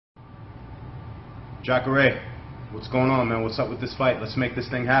Jacare, what's going on, man? What's up with this fight? Let's make this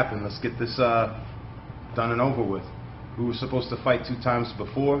thing happen. Let's get this done and over with. We were supposed to fight 2 times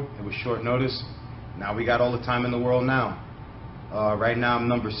before. It was short notice. Now we got all the time in the world now. Right now I'm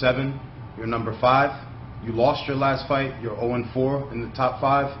number 7. You're number 5. You lost your last fight. You're 0-4 in the top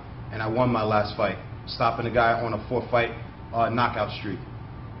 5. And I won my last fight, stopping a guy on a 4-fight knockout streak.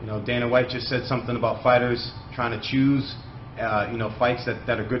 You know, Dana White just said something about fighters trying to choose, fights that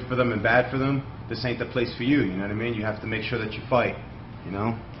are good for them and bad for them. This ain't the place for you, you know what I mean? You have to make sure that you fight, you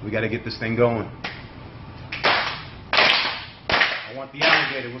know? We got to get this thing going. I want the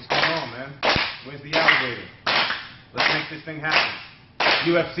alligator. What's going on, man? Where's the alligator? Let's make this thing happen.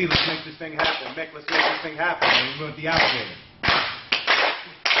 UFC, let's make this thing happen. Mick, let's make this thing happen. We want the alligator.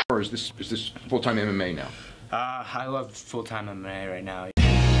 Or is this full-time MMA now? I love full-time MMA right now.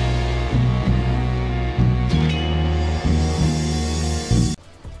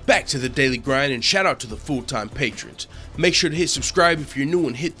 Back to the daily grind, and shout out to the full-time patrons. Make sure to hit subscribe if you're new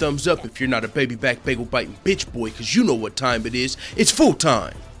and hit thumbs up if you're not a baby back bagel biting bitch boy, cause you know what time it is. It's full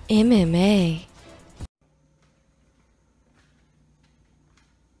time. MMA.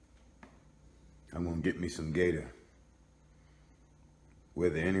 I'm gonna get me some gator.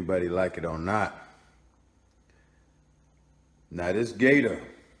 Whether anybody like it or not. Now this gator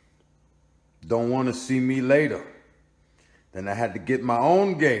don't want to see me later. Then I had to get my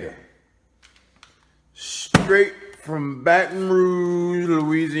own gator. Straight from Baton Rouge,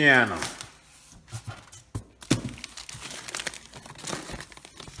 Louisiana.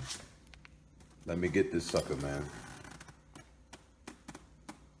 Let me get this sucker, man.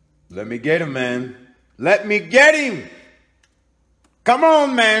 Let me get him, man. Let me get him. Come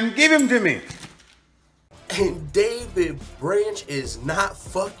on, man. Give him to me. And David Branch is not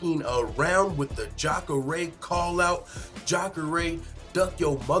fucking around with the Jacare call out. Jacare, duck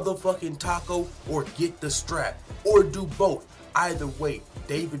your motherfucking taco or get the strap. Or do both. Either way,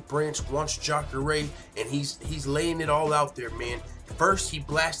 David Branch wants Jacare, and he's laying it all out there, man. First, he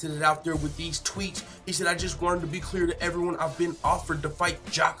blasted it out there with these tweets. He said, I just wanted to be clear to everyone, I've been offered to fight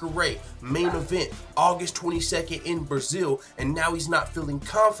Jacare, main event, August 22nd in Brazil, and now he's not feeling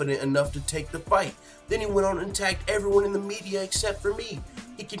confident enough to take the fight. Then he went on and tagged everyone in the media except for me.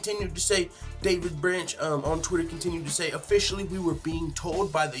 He continued to say, David Branch on Twitter continued to say, officially we were being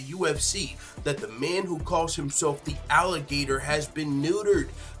told by the UFC that the man who calls himself the Alligator has been neutered.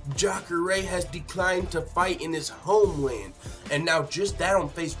 Jacare has declined to fight in his homeland. And now just that on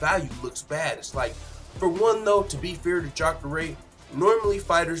face value looks bad. It's like, for one though, to be fair to Jacare, normally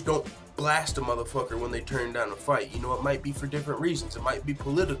fighters don't blast a motherfucker when they turn down a fight. You know, it might be for different reasons. It might be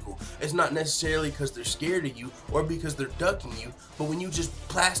political. It's not necessarily because they're scared of you or because they're ducking you, but when you just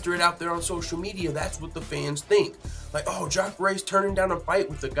plaster it out there on social media, that's what the fans think. Like, oh, Jacare's turning down a fight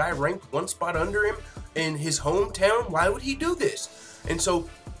with a guy ranked 1 spot under him in his hometown. Why would he do this? And so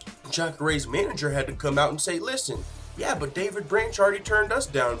Jacare's manager had to come out and say, listen, yeah, but David Branch already turned us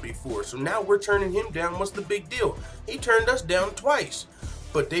down before, so now we're turning him down. What's the big deal? He turned us down twice.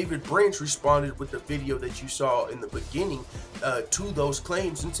 But David Branch responded with the video that you saw in the beginning to those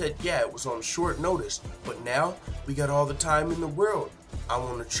claims and said, yeah, it was on short notice, but now we got all the time in the world. I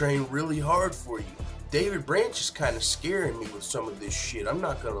want to train really hard for you. David Branch is kind of scaring me with some of this shit. I'm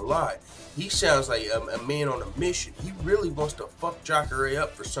not going to lie. He sounds like a man on a mission. He really wants to fuck Jacare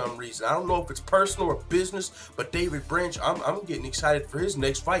up for some reason. I don't know if it's personal or business, but David Branch, I'm getting excited for his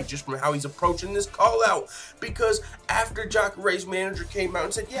next fight just from how he's approaching this call out. Because after Jacare's manager came out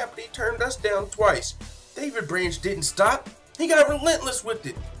and said, yeah, but he turned us down twice, David Branch didn't stop. He got relentless with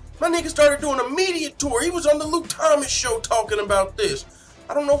it. My nigga started doing a media tour. He was on the Luke Thomas show talking about this.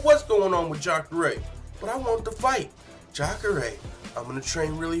 I don't know what's going on with Jacare, but I want to fight. Jacare, I'm going to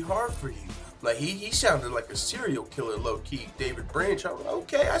train really hard for you. Like, he sounded like a serial killer, low-key, David Branch. I'm like,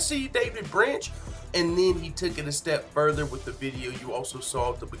 okay, I see you, David Branch. And then he took it a step further with the video you also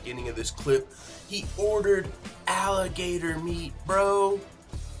saw at the beginning of this clip. He ordered alligator meat, bro.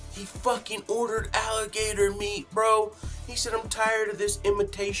 He fucking ordered alligator meat, bro. He said, I'm tired of this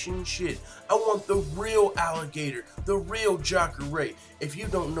imitation shit. I want the real alligator, the real Jacare. If you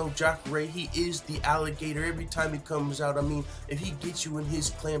don't know Jacare, he is the alligator every time he comes out. I mean, if he gets you in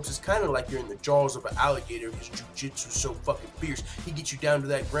his clamps, it's kind of like you're in the jaws of an alligator. His jujitsu is so fucking fierce. He gets you down to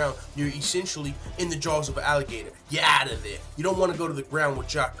that ground. You're essentially in the jaws of an alligator. You're out of there. You don't want to go to the ground with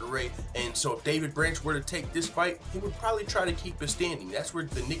Jacare. And so if David Branch were to take this fight, he would probably try to keep it standing. That's where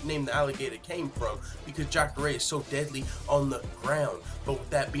the nickname the alligator came from, because Jacare is so deadly on the ground. But with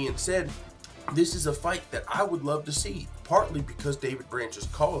that being said, this is a fight that I would love to see, partly because David Branch's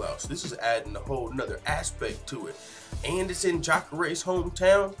call outs. This is adding a whole nother aspect to it. And it's in Jacare's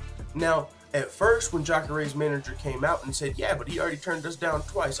hometown. Now, At first, when Jacare's manager came out and said, yeah, but he already turned us down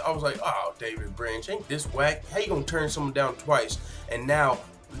twice, I was like, oh, David Branch, ain't this whack? How you gonna turn someone down twice? And now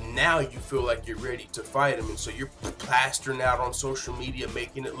you feel like you're ready to fight him, and so you're plastering out on social media,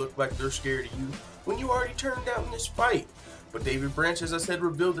 making it look like they're scared of you when you already turned down this fight. But David Branch, as I said,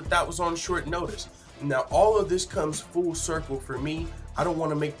 revealed that that was on short notice. Now, all of this comes full circle for me. I don't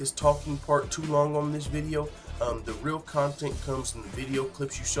want to make this talking part too long on this video. The real content comes in the video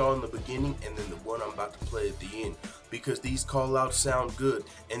clips you saw in the beginning, and then the one I'm about to play at the end, because these call outs sound good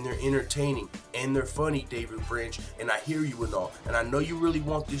and they're entertaining and they're funny, David Branch, and I hear you and all, and I know you really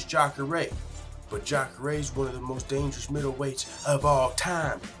want this Jacare, but Jacare is one of the most dangerous middleweights of all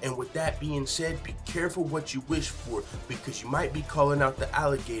time. And with that being said, be careful what you wish for, because you might be calling out the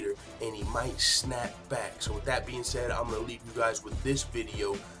Alligator and he might snap back. So with that being said, I'm gonna leave you guys with this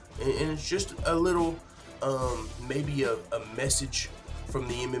video, and it's just a little maybe a message from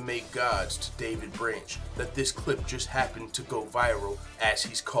the MMA gods to David Branch, that this clip just happened to go viral as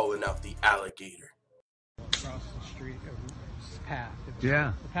he's calling out the Alligator. Across the street of this path.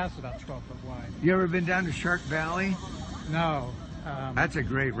 Yeah. The path's about 12 foot wide. You ever been down to Shark Valley? No. That's a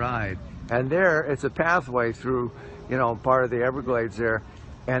great ride. And there, it's a pathway through, you know, part of the Everglades there,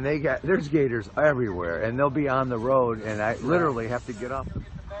 and there's gators everywhere, and they'll be on the road, and I literally have to get off.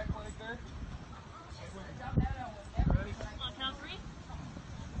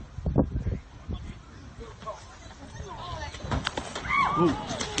 Ooh,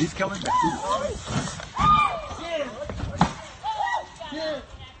 he's coming back.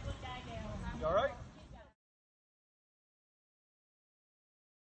 All right.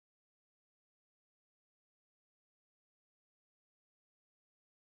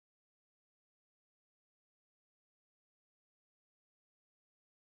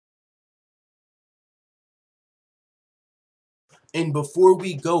 And before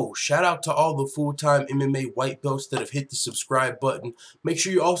we go, shout out to all the full-time MMA white belts that have hit the subscribe button. Make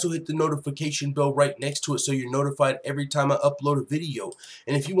sure you also hit the notification bell right next to it so you're notified every time I upload a video.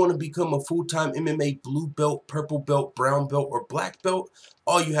 And if you want to become a full-time MMA blue belt, purple belt, brown belt, or black belt,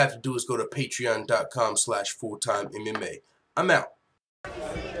 all you have to do is go to patreon.com/fulltimemma. I'm out.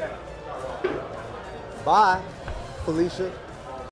 Bye, Felicia.